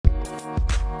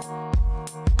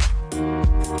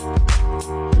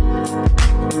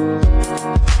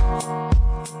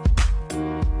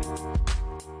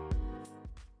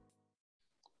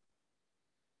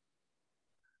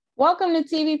Welcome to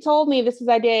TV Told Me. This is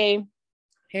Ade,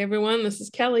 Hey everyone, this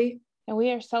is Kelly. and we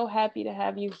are so happy to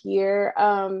have you here.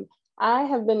 I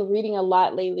have been reading a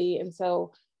lot lately, and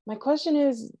so my question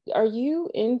is, are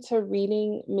you into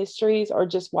reading mysteries or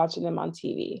just watching them on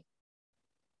TV?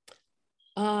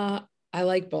 I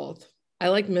like both. I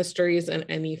like mysteries in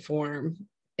any form.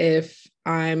 If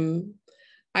I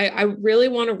really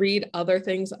want to read other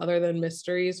things other than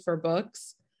mysteries for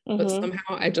books, but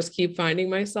somehow I just keep finding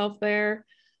myself there.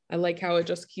 I like how it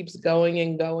just keeps going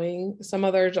and going. Some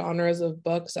other genres of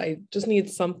books, I just need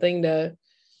something to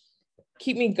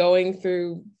keep me going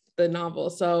through the novel.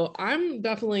 So I'm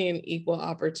definitely an equal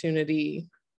opportunity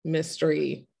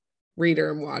mystery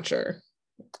reader and watcher.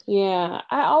 Yeah,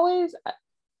 I'm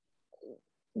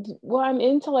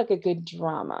into like a good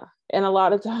drama. And a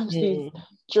lot of times these Mm.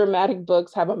 dramatic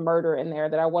books have a murder in there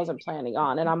that I wasn't planning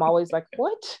on. And I'm always like,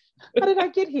 what? How did I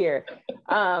get here?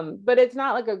 But it's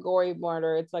not like a gory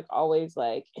murder. It's like always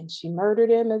like, and she murdered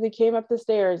him as he came up the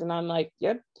stairs. And I'm like,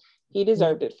 yep, he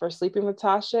deserved it for sleeping with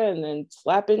Tasha and then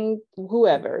slapping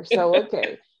whoever. So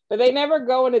okay. But they never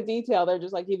go into detail. They're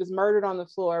just like he was murdered on the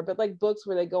floor. But like books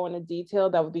where they go into detail,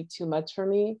 that would be too much for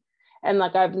me. And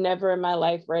like I've never in my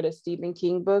life read a Stephen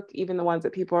King book, even the ones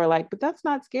that people are like, but that's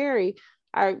not scary.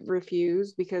 I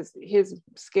refuse because his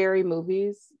scary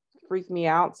movies freak me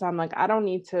out. So I'm like, I don't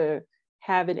need to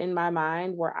have it in my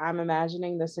mind where I'm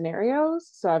imagining the scenarios.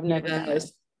 So I've never done it.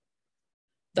 Yes,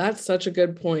 that's such a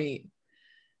good point.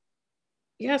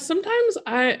 Yeah, sometimes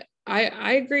I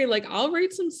agree. Like I'll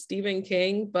read some Stephen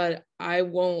King, but I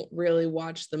won't really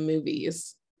watch the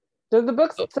movies. So the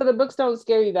books don't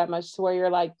scare you that much to where you're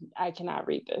like, I cannot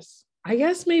read this. I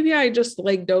guess maybe I just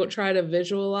like don't try to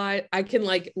visualize. I can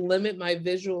like limit my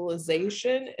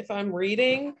visualization if I'm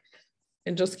reading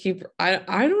and just keep I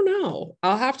don't know.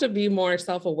 I'll have to be more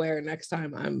self-aware next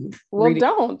time I'm Well, reading.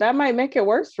 don't. That might make it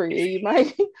worse for you. You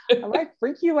might, I might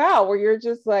freak you out where you're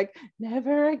just like,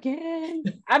 never again.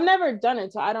 I've never done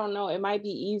it, so I don't know. It might be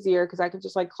easier because I can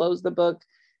just like close the book.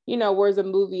 Whereas a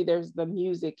movie, there's the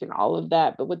music and all of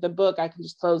that. But with the book, I can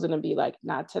just close it and be like,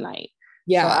 not tonight.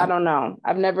 So I Yeah. don't know.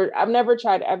 I've never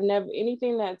tried. I've never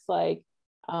anything that's like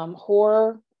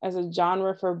horror as a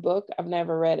genre for a book. I've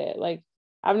never read it. Like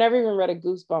I've never even read a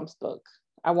Goosebumps book.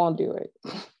 I won't do it.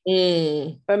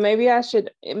 Mm, But maybe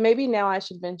now I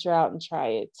should venture out and try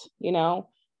it. I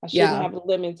shouldn't yeah. have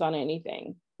limits on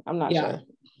anything. I'm not Yeah. sure.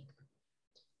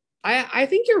 I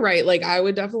think you're right. Like I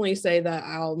would definitely say that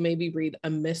I'll maybe read a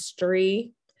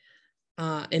mystery,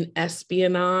 an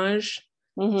espionage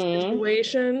Hmm.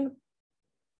 situation.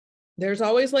 There's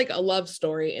always like a love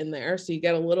story in there, so you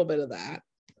get a little bit of that.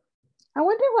 I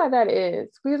wonder why that is.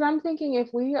 Because I'm thinking if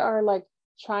we are like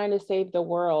trying to save the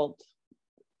world,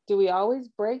 do we always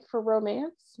break for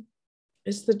romance?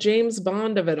 It's the James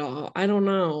Bond of it all. I don't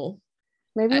know.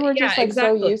 Maybe we're Yeah, just like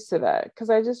so exactly. used to that. Because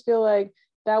I just feel like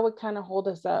that would kind of hold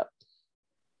us up.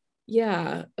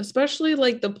 Yeah, especially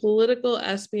like the political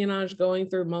espionage going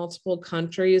through multiple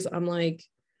countries. I'm like,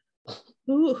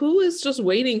 who is just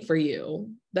waiting for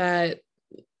you? That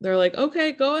they're like,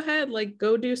 okay, go ahead, like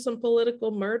go do some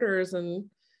political murders and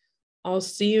I'll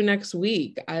see you next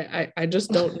week. I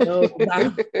just don't know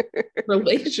that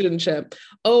relationship.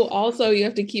 Oh, also you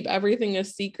have to keep everything a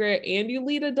secret and you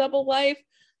lead a double life.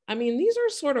 I mean, these are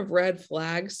sort of red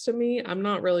flags to me. I'm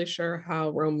not really sure how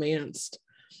romanced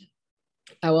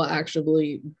I will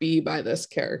actually be by this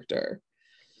character.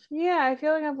 Yeah, I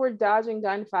feel like if we're dodging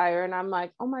gunfire and I'm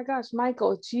like, oh my gosh,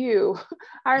 Michael, it's you.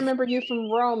 I remember you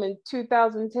from Rome in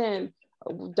 2010,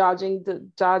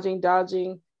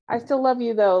 dodging. I still love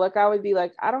you though. Like I would be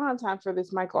like, I don't have time for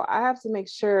this, Michael. I have to make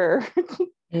sure.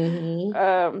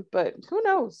 Mm-hmm. But who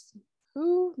knows?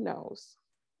 Who knows?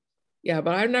 Yeah,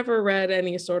 but I've never read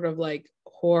any sort of like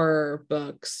horror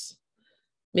books.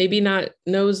 Maybe not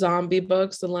no zombie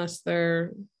books unless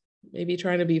they're maybe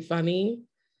trying to be funny.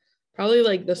 Probably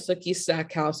like the Sookie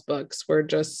Stackhouse books were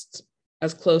just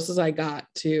as close as I got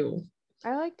to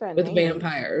I like that with name.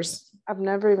 vampires. I've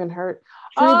never even heard.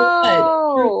 True Blood.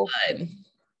 True Oh, Blood.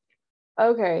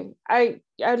 okay. I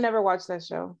never watched that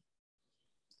show.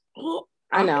 Oh,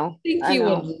 I I know. think I you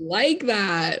would know. like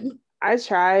that. I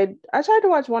tried to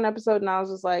watch one episode and I was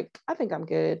just like, I think I'm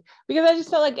good because I just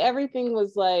felt like everything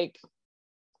was like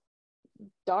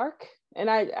dark, and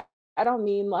I don't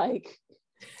mean like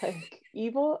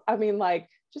evil. I mean like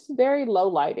just very low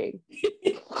lighting.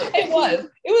 It was.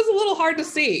 It was a little hard to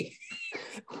see.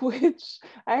 Which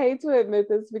I hate to admit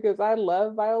this because I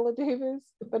love Viola Davis,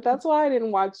 but that's why I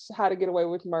didn't watch How to Get Away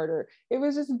with Murder. It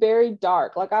was just very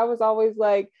dark. Like I was always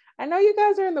like, I know you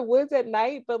guys are in the woods at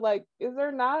night, but like, is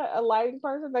there not a lighting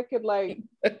person that could like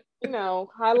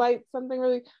highlight something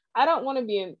really. I don't want to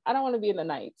be in the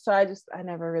night. So I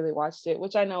never really watched it,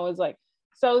 which I know is like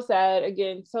so sad.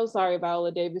 Again, so sorry,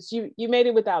 Viola Davis. You made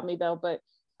it without me though, but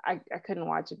I couldn't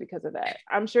watch it because of that.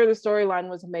 I'm sure the storyline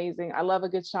was amazing. I love a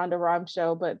good Shonda Rhimes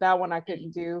show, but that one I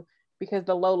couldn't do because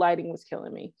the low lighting was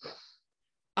killing me.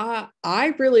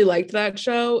 I really liked that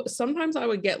show. Sometimes I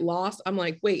would get lost. I'm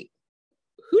like, wait,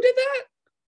 who did that?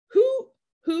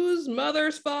 Whose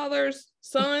mother's, father's,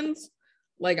 sons?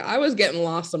 Like, I was getting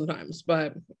lost sometimes,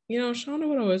 but Shonda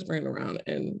would always bring it around,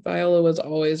 and Viola was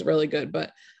always really good.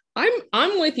 But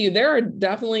I'm with you. There are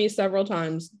definitely several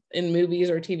times in movies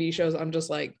or TV shows I'm just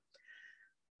like,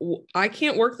 I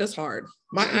can't work this hard.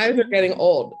 My eyes are getting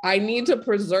old. I need to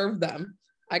preserve them.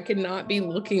 I cannot be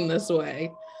looking this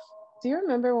way. Do you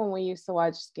remember when we used to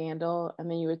watch Scandal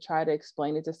and then you would try to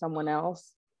explain it to someone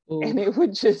else? Ooh. And it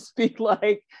would just be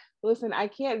like, listen, I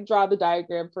can't draw the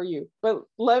diagram for you, but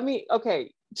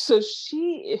okay. So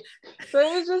it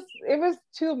was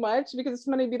too much because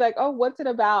somebody would be like, oh, what's it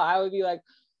about? I would be like,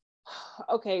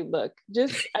 okay, look,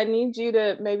 I need you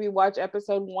to maybe watch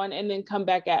episode 1 and then come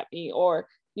back at me, or,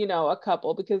 a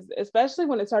couple, because especially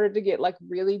when it started to get like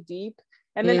really deep.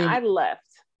 And then I left.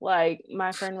 Like,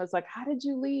 my friend was like, how did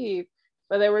you leave?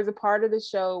 But there was a part of the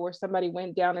show where somebody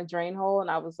went down a drain hole, and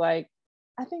I was like,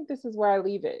 I think this is where I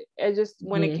leave it. It just,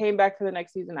 when it came back to the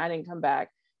next season, I didn't come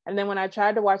back. And then when I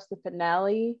tried to watch the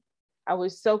finale, I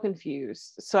was so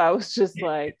confused. So I was just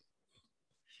like,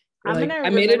 I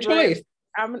made a choice.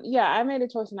 I made a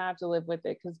choice and I have to live with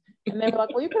it. And they were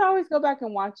like, well, you could always go back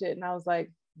and watch it. And I was like,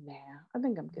 nah, I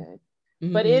think I'm good.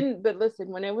 But listen,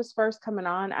 when it was first coming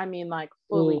on, I mean, like,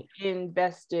 fully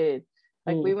invested.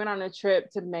 Like, we went on a trip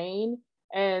to Maine,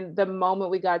 and the moment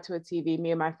we got to a TV,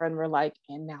 me and my friend were like,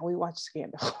 and now we watch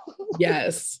Scandal.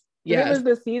 Yes. It was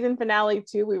the season finale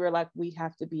too. We were like, we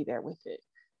have to be there with it.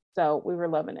 So we were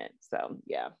loving it. So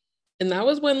yeah. And that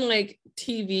was when like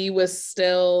TV was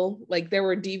still like, there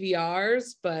were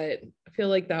DVRs, but I feel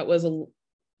like that was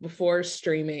before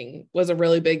streaming was a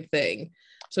really big thing.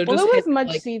 So it was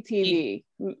must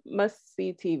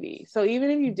see TV. So even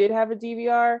if you did have a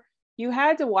DVR, you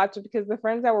had to watch it because the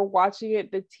friends that were watching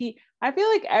it, I feel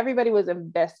like everybody was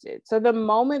invested. So the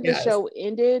moment the show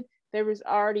ended, there was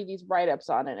already these write-ups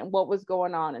on it and what was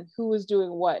going on and who was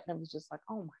doing what. And it was just like,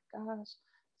 oh my gosh.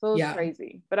 So it was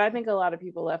crazy. But I think a lot of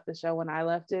people left the show when I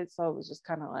left it. So it was just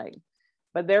kind of like,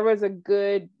 but there was a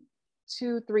good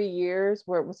 2-3 years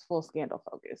where it was full Scandal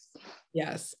focus.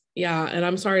 Yes. Yeah. And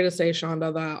I'm sorry to say,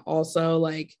 Shonda, that also,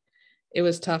 like, it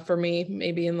was tough for me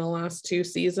maybe in the last 2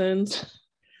 seasons.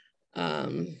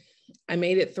 I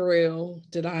made it through.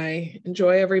 Did I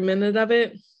enjoy every minute of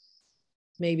it?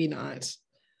 Maybe not.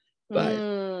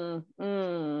 But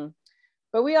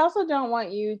But we also don't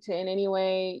want you to in any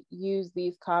way use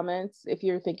these comments if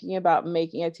you're thinking about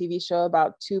making a TV show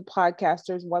about 2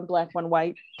 podcasters, 1 Black, 1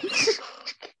 white.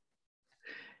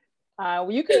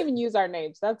 You can even use our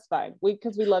names. That's fine.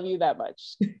 Because we love you that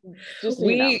much. Just so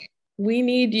we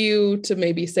need you to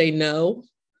maybe say no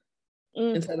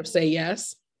instead of say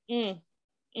yes.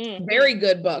 Very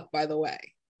good book, by the way.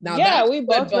 Now, we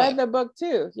both read the book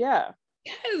too. Yeah.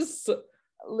 Yes.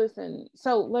 Listen,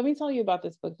 so let me tell you about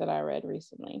this book that I read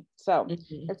recently. So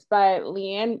it's by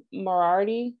Liane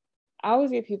Moriarty. I always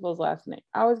get people's last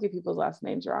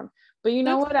names wrong. But you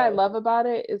know what I love about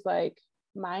it is, like,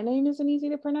 my name isn't easy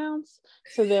to pronounce.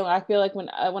 So then I feel like when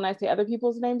I say other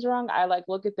people's names wrong, I like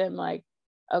look at them like,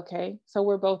 okay, so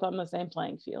we're both on the same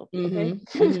playing field. Okay.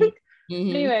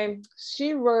 Anyway,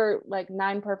 she wrote like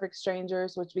 9 Perfect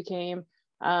Strangers, which became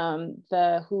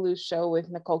the Hulu show with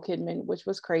Nicole Kidman, which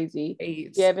was crazy.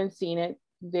 If you haven't seen it,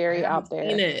 very out there.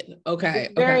 Seen it. Okay.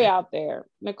 It's very out there.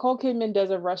 Nicole Kidman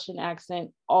does a Russian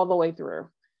accent all the way through.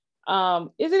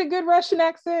 Is it a good Russian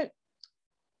accent?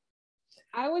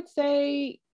 I would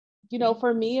say,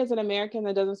 for me as an American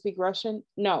that doesn't speak Russian,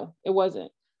 no, it wasn't.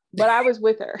 But I was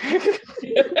with her.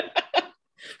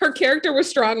 Her character was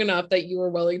strong enough that you were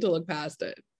willing to look past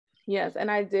it. Yes,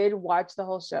 and I did watch the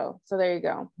whole show. So there you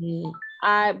go.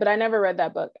 But I never read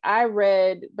that book.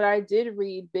 But I did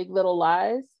read Big Little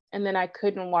Lies, and then I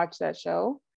couldn't watch that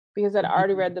show because I'd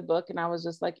already read the book, and I was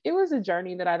just like, it was a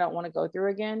journey that I don't want to go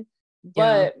through again.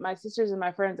 But my sisters and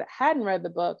my friends that hadn't read the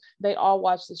book, they all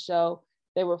watched the show.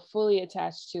 They were fully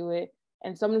attached to it.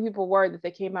 And so many people were that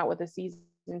they came out with a season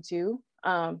 2.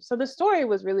 So the story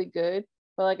was really good.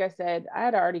 But like I said, I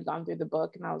had already gone through the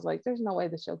book and I was like, there's no way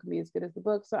the show can be as good as the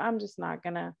book. So I'm just not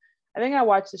gonna. I think I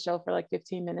watched the show for like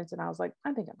 15 minutes and I was like,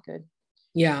 I think I'm good.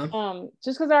 Yeah.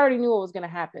 Just because I already knew what was gonna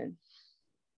happen.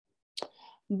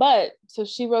 But so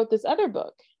she wrote this other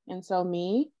book. And so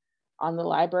me on the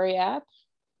library app,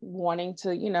 wanting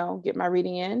to, get my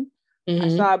reading in, I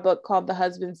Mm-hmm. saw a book called The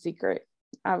Husband's Secret.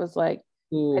 I was like,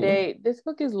 Ooh. hey, this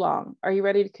book is long. Are you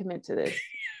ready to commit to this?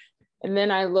 And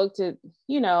then I looked at,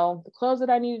 the clothes that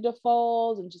I needed to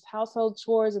fold and just household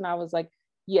chores. And I was like,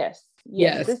 yes,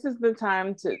 Yes. this is the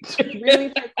time to really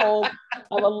take hold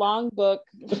of a long book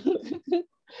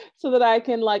so that I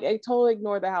can I totally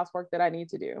ignore the housework that I need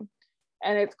to do.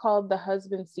 And it's called The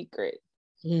Husband's Secret.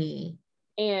 Mm.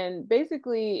 And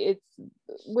basically it's,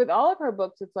 with all of her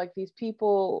books, it's like these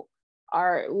people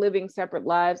are living separate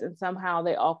lives and somehow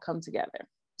they all come together.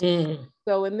 Mm.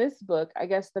 So in this book, I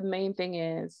guess the main thing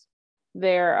is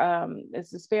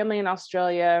it's this family in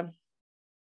Australia.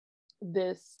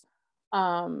 This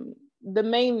the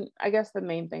main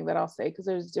thing that I'll say, because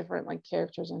there's different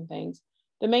characters and things.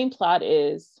 The main plot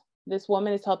is this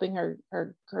woman is helping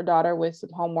her daughter with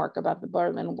some homework about the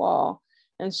Berlin Wall,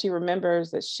 and she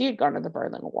remembers that she had gone to the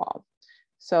Berlin Wall.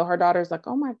 So her daughter's like,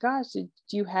 oh my gosh, do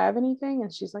you have anything?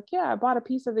 And she's like, yeah, I bought a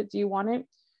piece of it. Do you want it?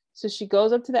 So she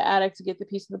goes up to the attic to get the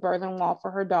piece of the Berlin Wall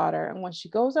for her daughter. And when she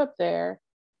goes up there,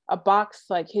 a box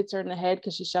hits her in the head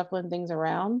because she's shuffling things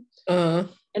around. Uh-huh.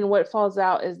 And what falls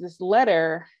out is this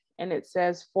letter, and it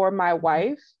says, for my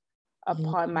wife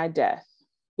upon my death.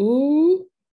 Ooh,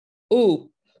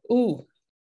 ooh, ooh.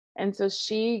 And so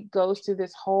she goes through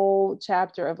this whole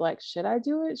chapter of should I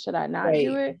do it? Should I not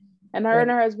do it? And her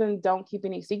and her husband don't keep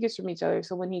any secrets from each other.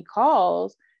 So when he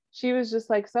calls, she was just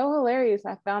so hilarious.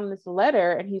 I found this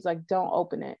letter, and he's like, don't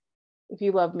open it. If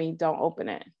you love me, don't open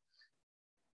it.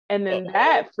 And then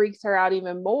that freaks her out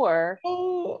even more.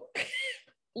 Oh.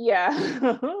 Yeah.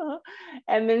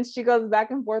 And then she goes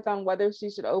back and forth on whether she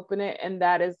should open it. And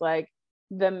that is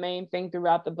the main thing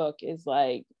throughout the book is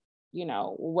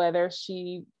whether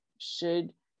she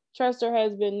should trust her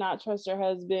husband, not trust her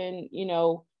husband,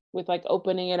 with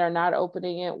opening it or not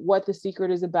opening it, what the secret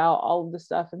is about, all of the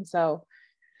stuff. And so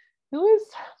it was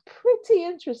pretty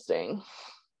interesting.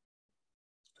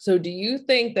 So do you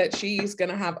think that she's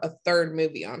gonna have a third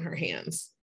movie on her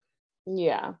hands?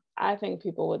 Yeah, I think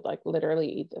people would literally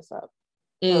eat this up.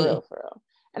 For real.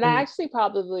 And I actually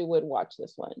probably would watch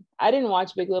this one. I didn't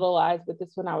watch Big Little Lies, but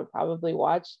this one I would probably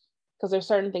watch because there's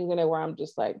certain things in it where I'm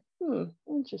just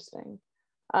interesting.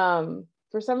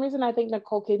 For some reason, I think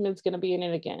Nicole Kidman's going to be in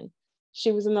it again.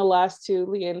 She was in the last two,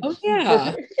 Leanne. Oh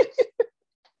yeah.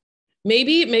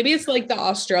 maybe it's the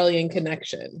Australian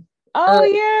connection. Oh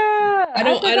yeah. I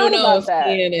don't know if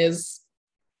Leanne is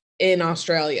in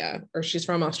Australia or she's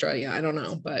from Australia. I don't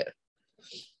know, but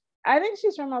I think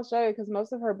she's from Australia because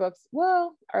most of her books,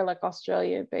 are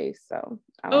Australian based. So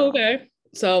okay.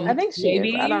 So I think she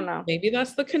is. I don't know. Maybe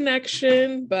that's the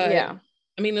connection, but yeah.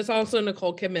 I mean, it's also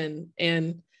Nicole Kidman,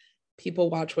 and people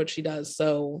watch what she does.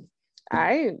 So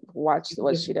I watch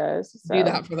what she does. So. Do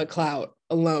that for the clout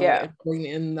alone. Yeah. And bring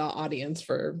in the audience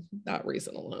for that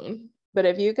reason alone. But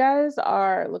if you guys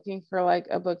are looking for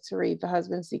a book to read, The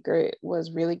Husband's Secret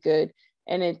was really good.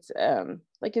 And it's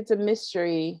it's a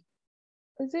mystery.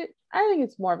 Is it? I think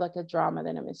it's more of a drama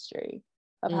than a mystery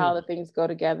of how the things go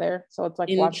together. So it's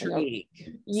intrigue.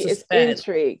 It's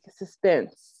intrigue,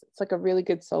 suspense. It's a really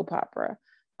good soap opera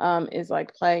is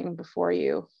playing before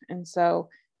you. And so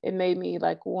it made me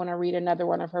want to read another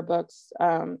one of her books.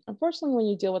 Unfortunately, when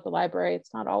you deal with the library,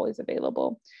 it's not always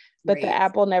available. But The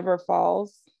Apple Never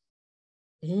Falls.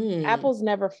 Apples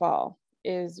Never Fall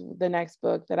is the next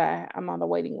book that I'm on the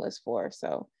waiting list for.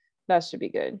 So that should be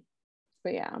good.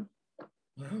 But yeah.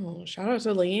 Wow, shout out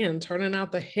to Leanne turning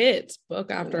out the hits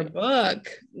book after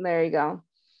book. There you go.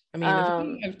 I mean,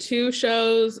 if you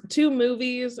have two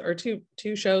movies or two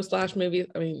shows / movies,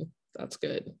 I mean, that's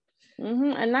good.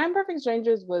 And Nine Perfect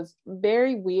Strangers was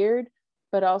very weird,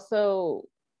 but also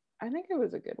I think it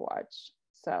was a good watch.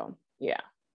 So yeah.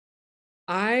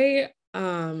 I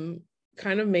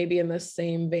kind of maybe in the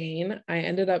same vein, I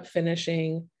ended up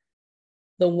finishing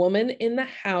The Woman in the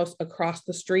House Across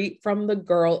the Street from the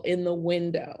Girl in the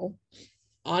Window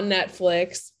on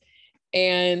Netflix.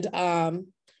 And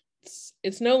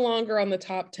it's no longer on the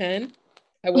top 10.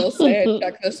 I will say I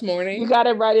checked this morning. You got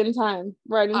it right in time.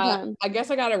 I guess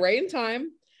I got it right in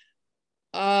time.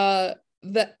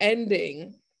 The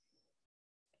ending.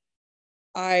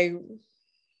 I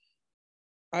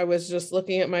was just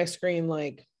looking at my screen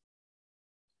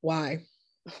why?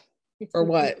 For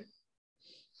what?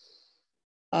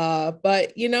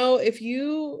 But if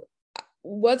you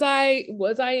was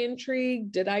I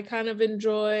intrigued? Did I kind of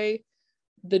enjoy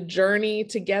the journey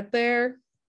to get there?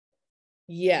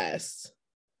 Yes.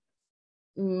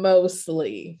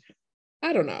 Mostly.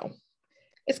 I don't know.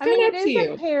 It's kind of up to you.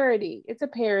 It's a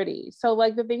parody. So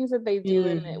the things that they do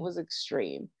in it was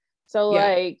extreme. So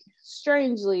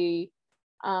strangely,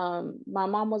 My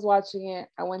mom was watching it.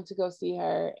 I went to go see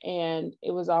her, and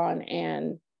it was on,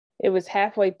 and it was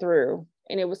halfway through,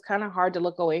 and it was kind of hard to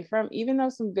look away from, even though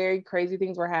some very crazy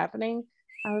things were happening.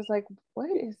 I was like, what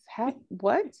is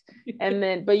what? And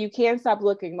then, but you can't stop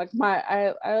looking. Like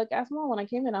I like asked mom when I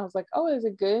came in, I was like, oh, is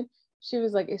it good? She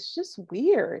was like, it's just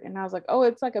weird. And I was like, oh,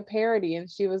 it's like a parody. And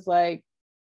she was like,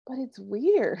 but it's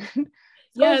weird.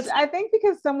 Yes. I think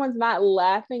because someone's not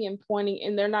laughing and pointing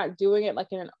and they're not doing it like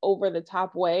in an over the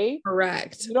top way.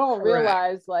 Correct. You don't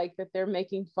realize like that they're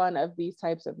making fun of these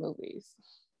types of movies.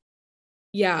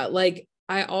 Yeah, like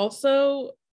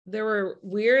there were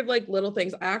weird like little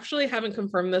things. I actually haven't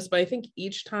confirmed this, but I think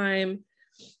each time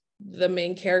the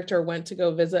main character went to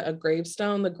go visit a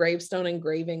gravestone, the gravestone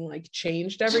engraving like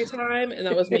changed every time, and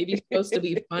that was maybe supposed to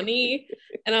be funny.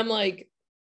 And I'm like,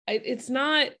 it's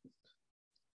not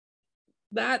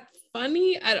that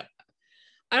funny. I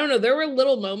don't know. There were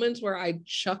little moments where I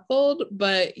chuckled,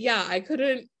 but yeah, it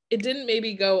didn't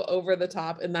maybe go over the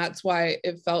top, and that's why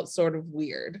it felt sort of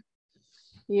weird.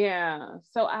 Yeah.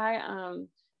 So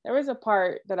there was a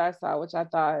part that I saw which I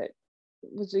thought,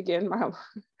 which again, my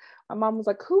mom was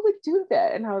like, who would do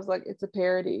that? And I was like, it's a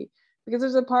parody. Because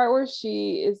there's a part where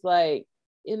she is like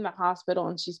in the hospital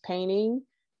and she's painting,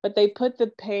 but they put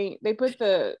the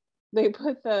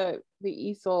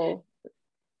easel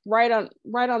right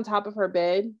on top of her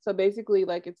bed. So basically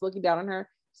like it's looking down on her.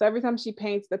 So every time she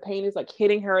paints, the paint is like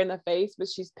hitting her in the face, but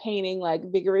she's painting like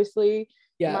vigorously.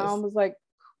 Yes. My mom was like,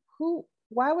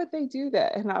 why would they do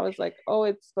that? And I was like, oh,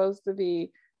 it's supposed to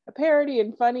be a parody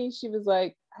and funny. She was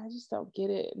like, I just don't get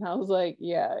it. And I was like,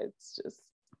 yeah, it's just,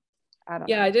 I don't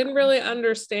know. I didn't really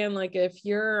understand, like, if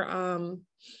you're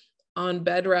on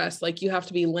bed rest, like you have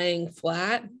to be laying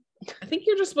flat. I think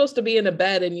you're just supposed to be in a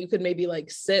bed and you could maybe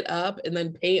like sit up and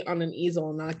then paint on an easel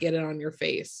and not get it on your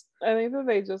face. I think that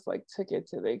they just like took it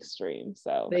to the extreme.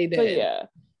 So they did. But yeah,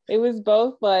 it was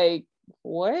both like,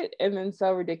 what? And then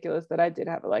so ridiculous that I did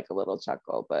have like a little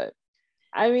chuckle. But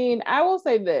I mean, I will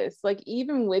say this, like,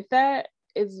 even with that,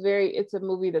 it's a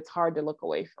movie that's hard to look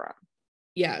away from.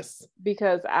 Yes.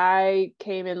 Because I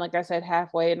came in, like I said,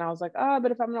 halfway, and I was like, oh,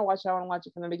 but if I'm gonna watch it, I want to watch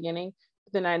it from the beginning.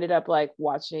 But then I ended up like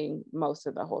watching most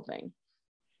of the whole thing.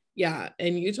 Yeah.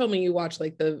 And you told me you watched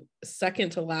like the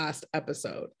second to last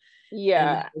episode.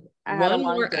 Yeah. I had one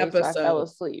more episode, so I fell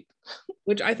asleep.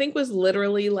 Which I think was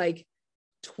literally like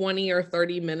 20 or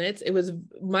 30 minutes. It was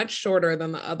much shorter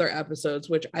than the other episodes,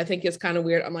 which I think is kind of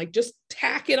weird. I'm like, just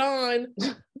tack it on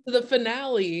to the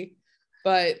finale.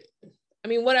 But I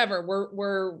mean, whatever,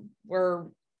 we're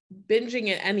binging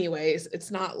it anyways.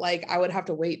 It's not like I would have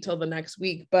to wait till the next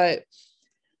week. But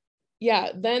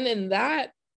yeah, then in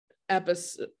that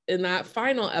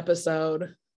final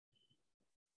episode,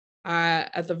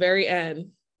 at the very end,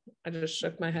 I just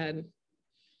shook my head.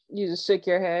 You just shook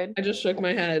your head? I just shook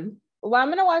my head. Well, I'm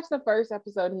gonna watch the first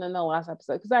episode and then the last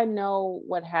episode because I know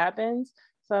what happens.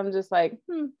 So I'm just like,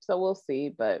 so we'll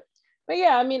see. But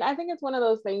yeah, I mean, I think it's one of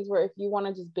those things where if you want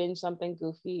to just binge something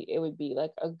goofy, it would be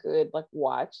like a good like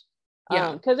watch.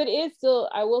 Yeah. Because it is still,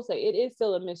 I will say, it is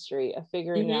still a mystery of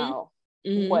figuring out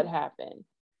what happened.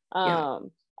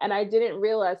 And I didn't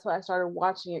realize till I started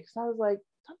watching it because I was like,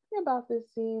 something about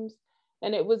this seems,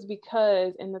 and it was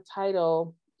because in the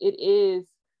title, it is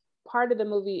part of the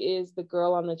movie is The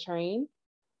Girl on the Train,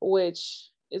 which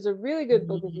is a really good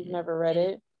book if you've never read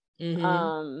it.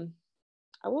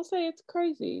 I will say it's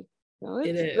crazy. No,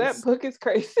 it is. That book is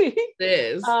crazy. It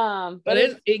is. But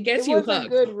it gets you hooked. It was a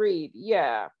good read.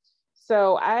 Yeah.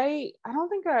 So I don't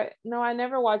think I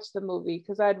never watched the movie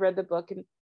because I'd read the book, and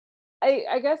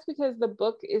I guess because the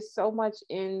book is so much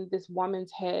in this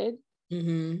woman's head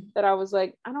that I was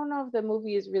like, I don't know if the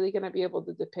movie is really going to be able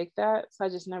to depict that. So I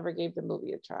just never gave the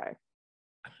movie a try.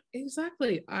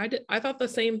 Exactly. I thought the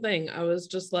same thing. I was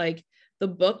just like, the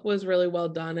book was really well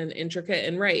done and intricate,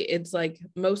 and right, it's like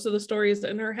most of the story is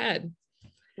in her head.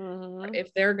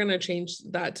 If they're going to change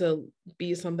that to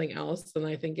be something else, then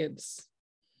I think it's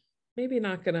maybe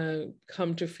not going to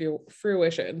come to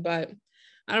fruition. But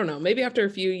I don't know, maybe after a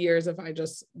few years, if I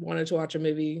just wanted to watch a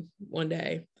movie one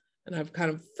day and I've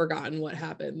kind of forgotten what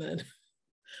happened, then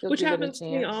which happens to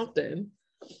me often.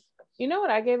 You know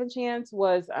what I gave a chance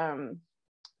was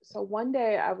so one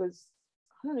day I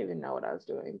don't even know what I was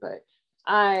doing, but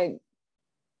I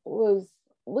was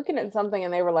looking at something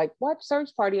and they were like, watch Search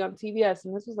Party on TBS,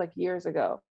 and this was like years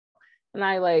ago, and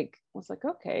I was like,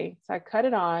 okay, so I cut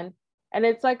it on, and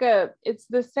it's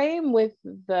the same with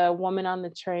The Woman on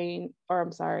the Train, or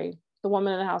I'm sorry, The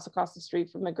Woman in the House Across the Street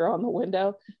from The Girl in the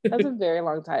Window. That's a very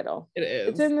long title. It is.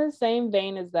 It's in the same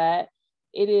vein as that.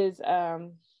 It is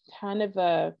kind of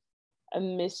a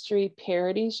mystery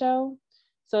parody show.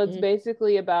 So it's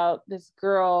basically about this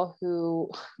girl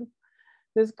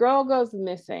this girl goes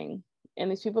missing, and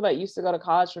these people that used to go to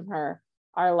college from her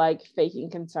are like faking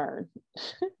concern.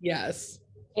 Yes.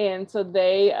 And so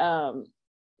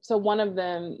so one of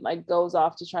them like goes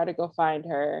off to try to go find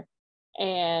her,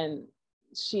 and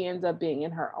she ends up being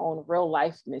in her own real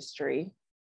life mystery,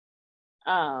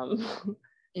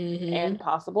 and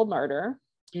possible murder.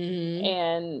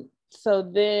 And so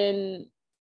then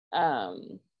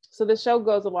so the show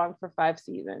goes along for 5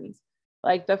 seasons.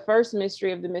 Like the first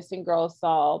mystery of the missing girl is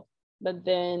solved, but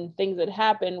then things that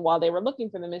happen while they were looking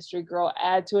for the mystery girl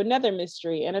add to another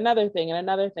mystery and another thing and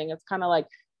another thing. It's kind of like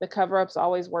the cover-up's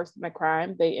always worse than the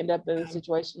crime. They end up in a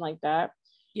situation like that.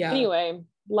 Yeah. Anyway,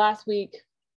 last week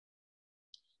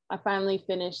I finally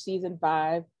finished season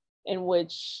 5, in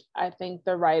which I think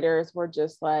the writers were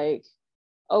just like,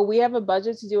 oh, we have a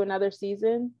budget to do another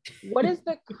season. What is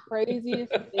the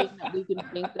craziest thing that we can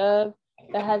think of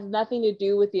that has nothing to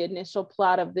do with the initial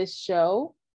plot of this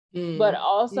show, but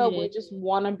also we just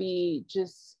want to be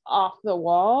just off the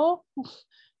wall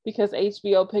because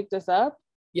HBO picked us up?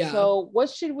 Yeah. So what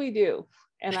should we do?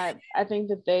 And I think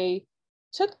that they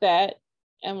took that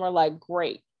and were like,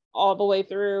 great, all the way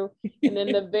through. And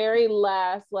then the very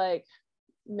last, like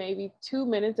maybe 2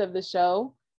 minutes of the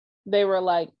show, they were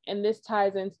like, and this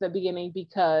ties into the beginning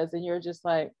because, and you're just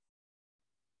like,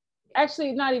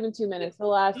 actually not even 2 minutes, the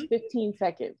last 15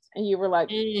 seconds. And you were like,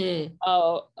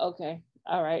 oh, okay,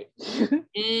 all right.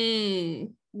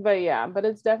 But yeah, but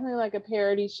it's definitely like a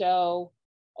parody show,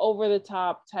 over the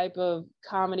top type of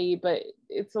comedy, but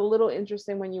it's a little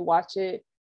interesting when you watch it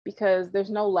because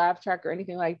there's no laugh track or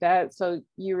anything like that. So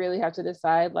you really have to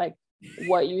decide like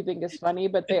what you think is funny,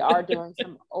 but they are doing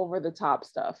some over the top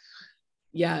stuff.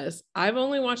 Yes, I've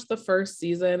only watched the first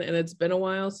season and it's been a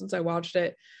while since I watched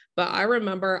it, but I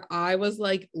remember I was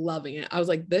like loving it. I was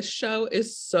like, this show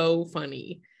is so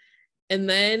funny. And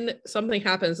then something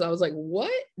happens. So I was like,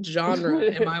 what genre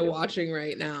am I watching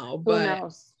right now?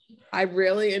 But I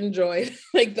really enjoyed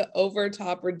like the over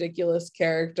top ridiculous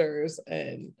characters,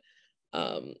 and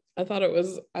I thought it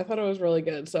was really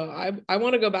good. So I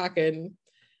want to go back and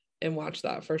watch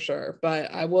that for sure.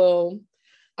 But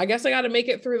I guess I got to make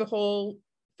it through the whole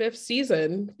 5th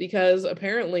season because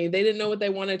apparently they didn't know what they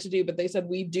wanted to do, but they said,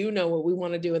 we do know what we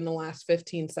want to do in the last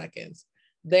 15 seconds.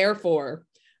 Therefore,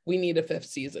 we need a 5th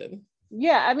season.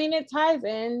 Yeah, I mean, it ties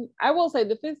in. I will say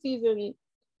the 5th season,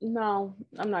 no,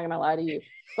 I'm not going to lie to you.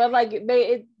 But like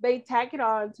they tack it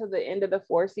on to the end of the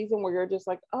 4th season where you're just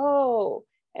like, oh.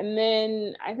 And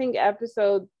then I think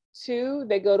episode 2,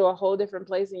 they go to a whole different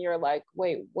place and you're like,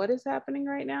 wait, what is happening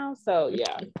right now? So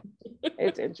yeah,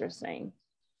 it's interesting.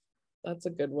 That's a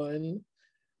good one.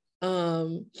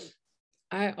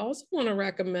 I also want to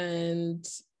recommend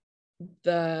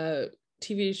the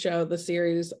TV show, the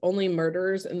series Only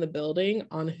Murders in the Building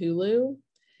on Hulu.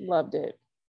 Loved it.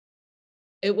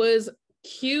 It was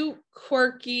cute,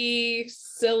 quirky,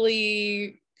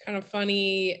 silly, kind of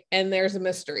funny, and there's a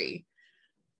mystery.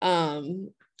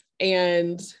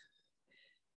 And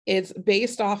it's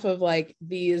based off of like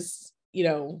these,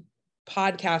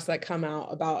 podcasts that come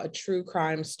out about a true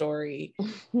crime story.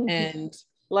 And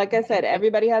like I said,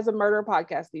 everybody has a murder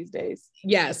podcast these days.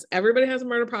 Yes, everybody has a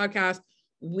murder podcast.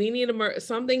 We need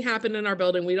something happened in our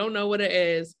building. We don't know what it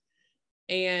is.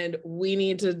 And we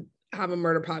need to have a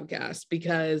murder podcast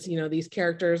because, these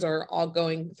characters are all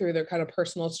going through their kind of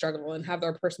personal struggle and have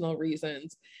their personal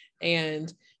reasons.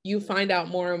 And you find out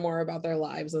more and more about their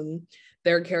lives and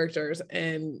their characters.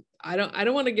 And I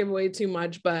don't want to give away too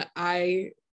much, but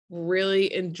I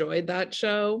really enjoyed that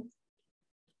show.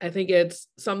 I think it's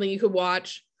something you could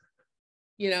watch.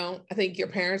 I think your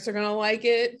parents are going to like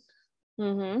it.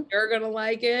 You're going to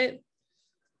like it.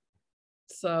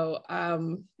 So,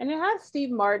 and it has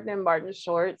Steve Martin and Martin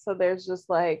Short. So there's just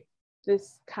like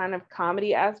this kind of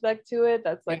comedy aspect to it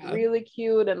that's like really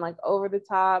cute and like over the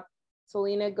top.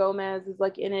 Selena Gomez is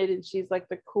like in it, and she's like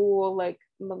the cool, like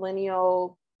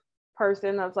millennial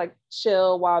person that's like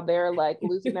chill while they're like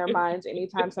losing their minds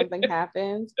anytime something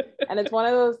happens. And it's one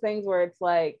of those things where it's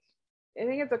like, I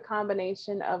think it's a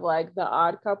combination of like The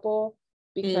Odd Couple,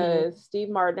 because Steve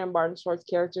Martin and Martin Short's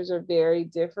characters are very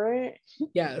different.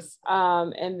 Yes.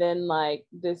 And then like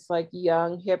this like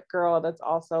young hip girl that's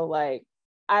also like,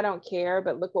 I don't care,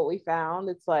 but look what we found.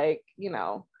 It's like,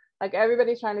 like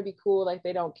everybody's trying to be cool, like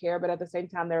they don't care, but at the same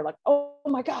time they're like, oh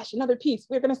my gosh, another piece,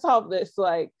 we're gonna solve this.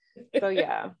 Like, so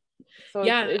yeah. So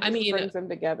yeah, it just brings them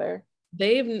together.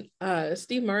 They've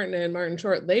Steve Martin and Martin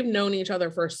Short, they've known each other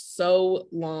for so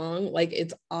long. Like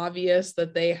it's obvious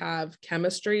that they have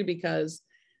chemistry because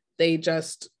they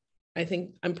just,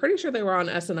 I'm pretty sure they were on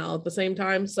SNL at the same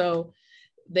time. So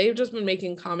they've just been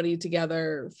making comedy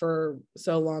together for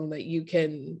so long that you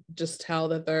can just tell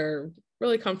that they're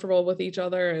really comfortable with each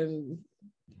other and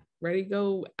ready to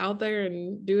go out there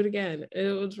and do it again.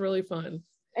 It was really fun.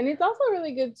 And it's also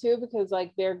really good too because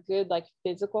like they're good like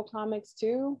physical comics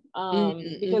too.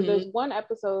 Because there's one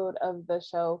episode of the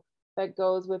show that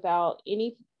goes without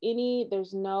any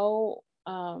there's no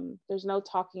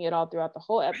talking at all throughout the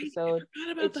whole episode.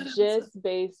 It's just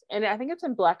based, and I think it's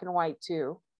in black and white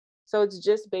too. So it's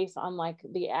just based on like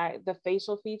the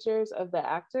facial features of the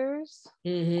actors,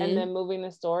 and then moving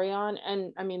the story on.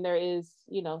 And I mean, there is,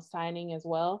 you know, signing as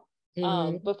well.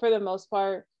 But for the most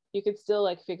part, you could still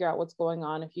like figure out what's going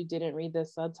on if you didn't read the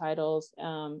subtitles,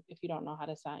 if you don't know how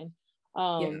to sign.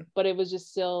 But it was just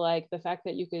still like the fact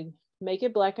that you could make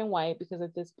it black and white, because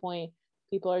at this point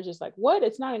people are just like, what?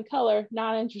 It's not in color,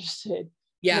 not interested.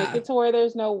 Make it to where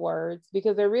there's no words,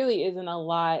 because there really isn't a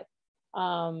lot.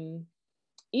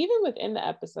 Even within the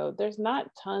episode, there's not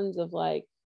tons of like,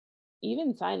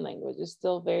 even sign language is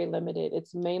still very limited.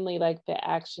 It's mainly like the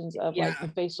actions of like the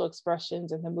facial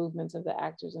expressions and the movements of the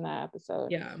actors in that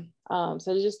episode.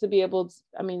 So just to be able to,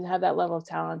 I mean, have that level of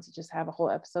talent to just have a whole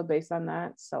episode based on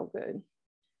that, so good.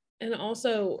 And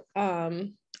also,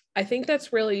 I think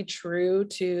that's really true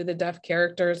to the deaf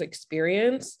character's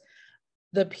experience.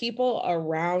 The people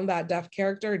around that deaf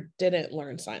character didn't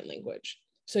learn sign language.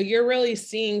 So you're really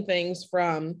seeing things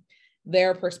from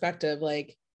their perspective,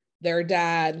 like their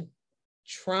dad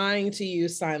trying to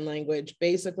use sign language,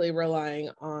 basically relying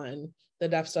on the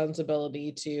deaf son's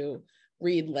ability to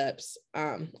read lips.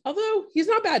 Although he's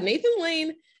not bad. Nathan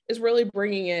Lane is really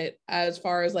bringing it as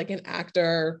far as like an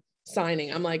actor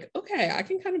signing. I'm like, okay, I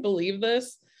can kind of believe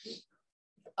this.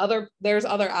 There's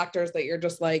other actors that you're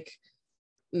just like,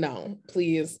 no,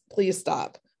 please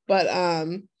stop. But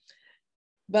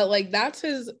like that's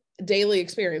his daily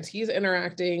experience. He's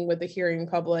interacting with the hearing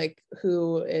public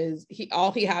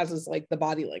all he has is like the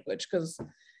body language, because,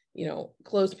 you know,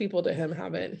 close people to him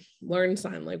haven't learned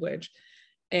sign language.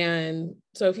 And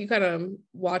so if you kind of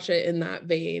watch it in that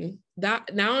vein,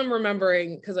 that now I'm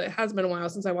remembering, because it has been a while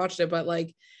since I watched it, but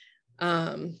like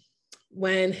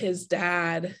when his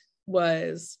dad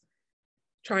was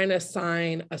trying to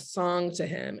sign a song to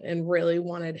him and really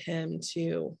wanted him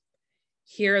to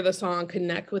hear the song,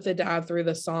 connect with the dad through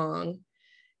the song,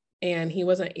 and he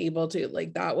wasn't able to,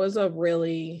 like, that was a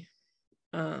really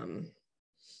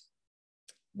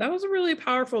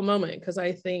powerful moment,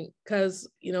 because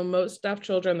you know, most deaf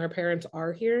children, their parents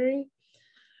are hearing,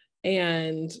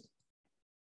 and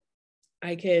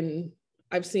I've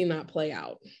seen that play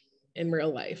out in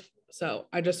real life. So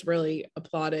I just really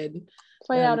applauded.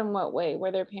 Play out in what way?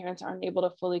 Where their parents aren't able to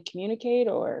fully communicate,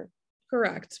 or?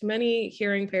 Correct. Many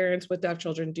hearing parents with deaf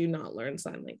children do not learn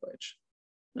sign language,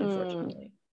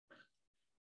 unfortunately.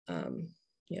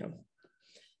 Yeah.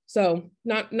 So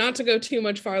not to go too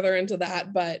much farther into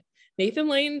that, but Nathan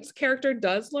Lane's character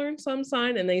does learn some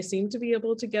sign, and they seem to be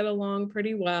able to get along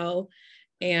pretty well.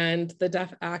 And the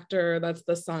deaf actor, that's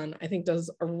the son, I think does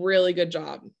a really good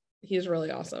job. He's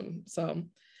really awesome. So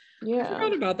yeah, I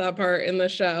forgot about that part in the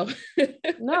show.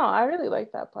 No, I really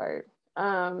like that part.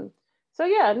 So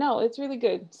yeah, no, it's really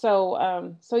good.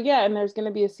 So yeah, and there's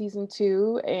gonna be a season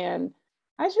 2, and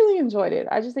I just really enjoyed it.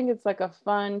 I just think it's like a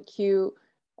fun, cute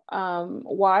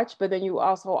watch, but then you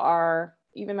also are,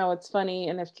 even though it's funny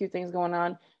and there's cute things going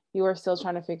on, you are still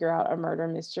trying to figure out a murder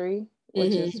mystery,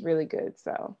 which is really good.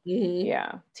 So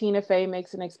yeah, Tina Fey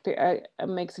makes an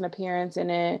appearance in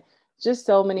it. Just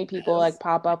so many people like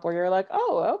pop up where you're like,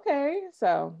 oh, okay.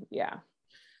 So yeah.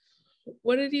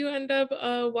 What did you end up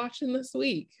watching this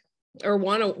week, or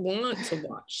want to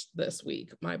watch this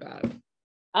week? My bad.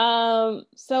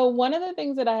 So one of the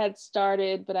things that I had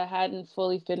started but I hadn't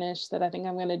fully finished that I think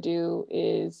I'm going to do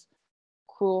is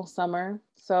Cruel Summer.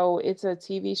 So it's a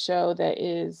TV show that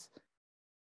is,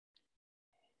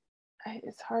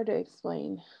 it's hard to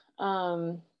explain.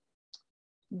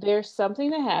 There's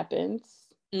something that happens,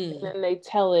 and then they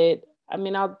tell it. I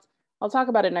mean, I'll talk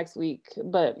about it next week,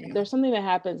 but there's something that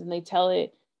happens, and they tell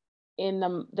it in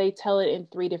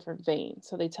 3 different veins.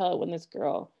 So they tell it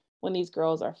when these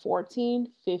girls are 14,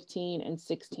 15, and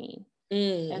 16.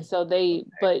 And so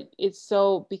but it's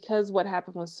so, because what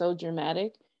happened was so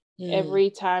dramatic, every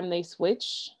time they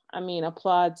switch, I mean,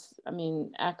 applauds, I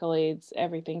mean, accolades,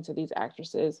 everything to these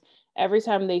actresses. Every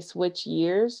time they switch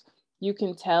years, you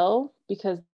can tell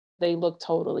because they look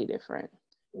totally different.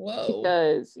 Whoa.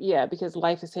 Because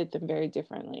life has hit them very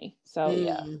differently. So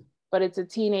yeah, but it's a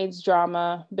teenage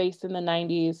drama based in the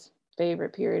 90s,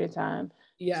 favorite period of time.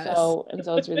 Yes. So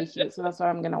it's really cute. So that's what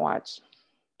I'm gonna watch.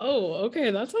 Oh,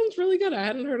 okay. That sounds really good. I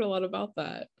hadn't heard a lot about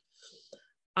that.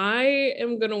 I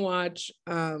am gonna watch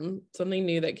something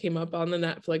new that came up on the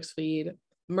Netflix feed,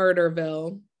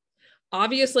 Murderville.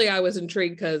 Obviously, I was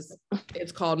intrigued because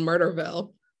it's called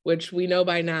Murderville, which we know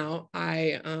by now.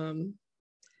 I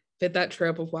fit that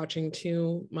trope of watching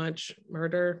too much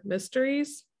murder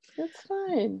mysteries. That's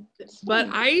fine. But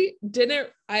I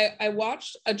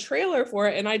watched a trailer for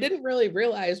it and I didn't really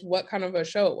realize what kind of a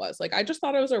show it was. Like, I just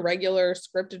thought it was a regular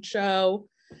scripted show.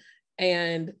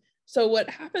 And so what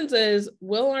happens is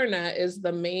Will Arnett is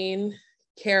the main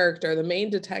character, the main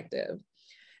detective.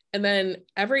 And then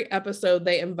every episode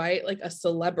they invite like a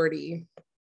celebrity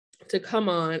to come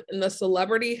on, and the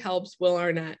celebrity helps Will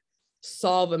Arnett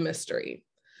solve a mystery.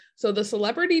 So the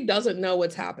celebrity doesn't know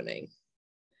what's happening,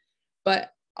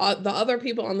 but the other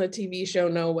people on the TV show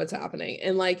know what's happening.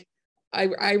 And like,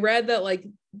 I read that like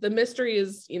the mystery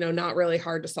is, you know, not really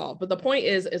hard to solve, but the point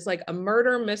is it's like a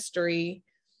murder mystery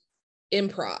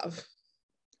improv.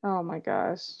 Oh my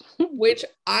gosh. which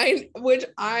I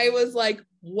was like,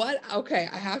 what? Okay,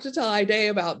 I have to tell Ide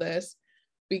about this,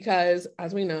 because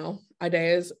as we know, Ide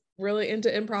is really into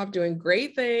improv, doing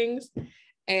great things.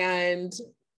 And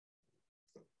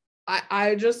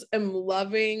I just am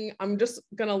loving, I'm just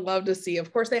gonna love to see.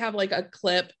 Of course, they have like a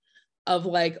clip of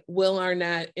like Will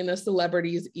Arnett in a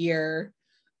celebrity's ear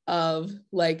of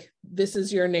like, this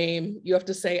is your name, you have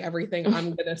to say everything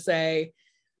I'm gonna say.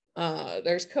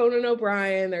 There's Conan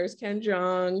O'Brien, there's Ken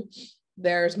Jeong,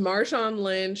 there's Marshawn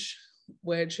Lynch,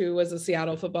 who was a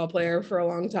Seattle football player for a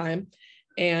long time,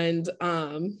 and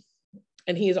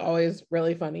he's always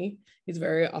really funny. He's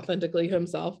very authentically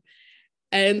himself.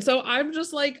 And so I'm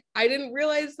just like, I didn't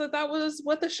realize that was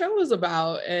what the show was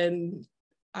about, and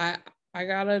I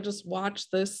gotta just watch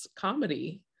this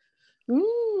comedy.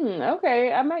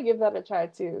 Okay, I might give that a try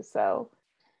too. So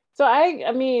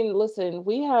I mean, listen,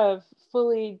 we have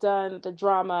fully done the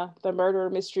drama, the murder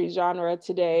mystery genre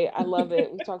today. I love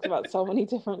it. We talked about so many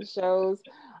different shows.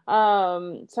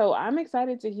 So I'm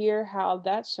excited to hear how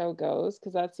that show goes,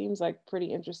 because that seems like pretty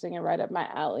interesting and right up my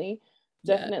alley.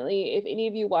 Definitely, if any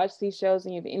of you watch these shows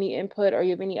and you have any input, or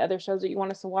you have any other shows that you want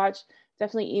us to watch,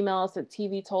 definitely email us at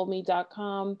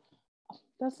tvtoldme.com.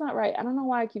 That's not right. I don't know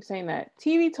why I keep saying that.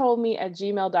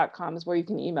 tvtoldme@gmail.com is where you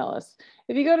can email us.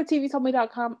 If you go to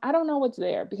tvtoldme.com, I don't know what's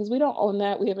there, because we don't own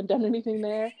that. We haven't done anything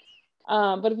there.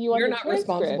 But if you want, you're not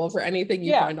responsible for anything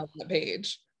you find on that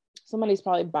page. Somebody's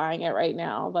probably buying it right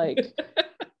now. Like,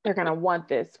 they're gonna want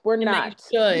this. We're not.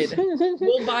 They should.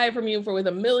 We'll buy it from you with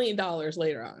 $1 million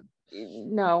later on.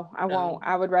 No, I won't.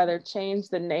 I would rather change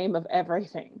the name of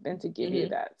everything than to give you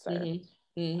that, sir.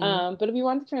 But if you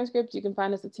want the transcript, you can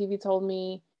find us at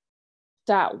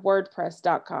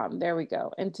tvtoldme.wordpress.com. There we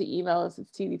go. And to email us,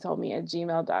 it's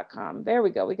tvtoldme@gmail.com. There we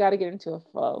go. We got to get into a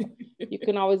flow. You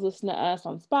can always listen to us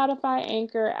on Spotify,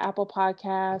 Anchor, Apple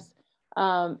Podcasts.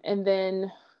 And then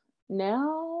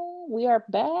now we are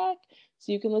back.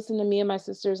 So you can listen to me and my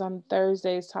sisters on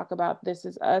Thursdays talk about This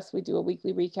Is Us. We do a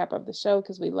weekly recap of the show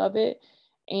because we love it.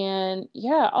 And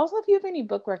yeah, also if you have any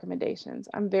book recommendations,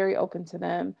 I'm very open to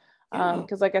them.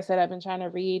 Because like I said, I've been trying to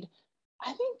read,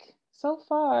 I think so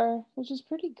far, which is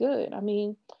pretty good. I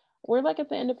mean, we're like at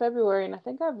the end of February and I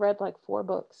think I've read like 4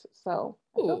 books. So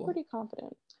I feel pretty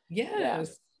confident.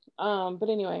 Yes. Yeah. But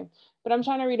anyway, I'm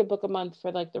trying to read a book a month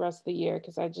for like the rest of the year,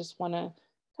 because I just want to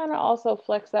kind of also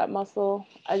flex that muscle.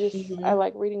 I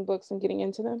like reading books and getting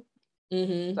into them.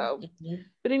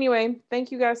 But anyway,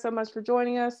 thank you guys so much for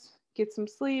joining us. Get some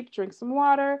sleep, drink some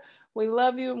water. We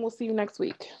love you, and we'll see you next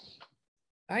week.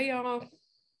 Bye, y'all.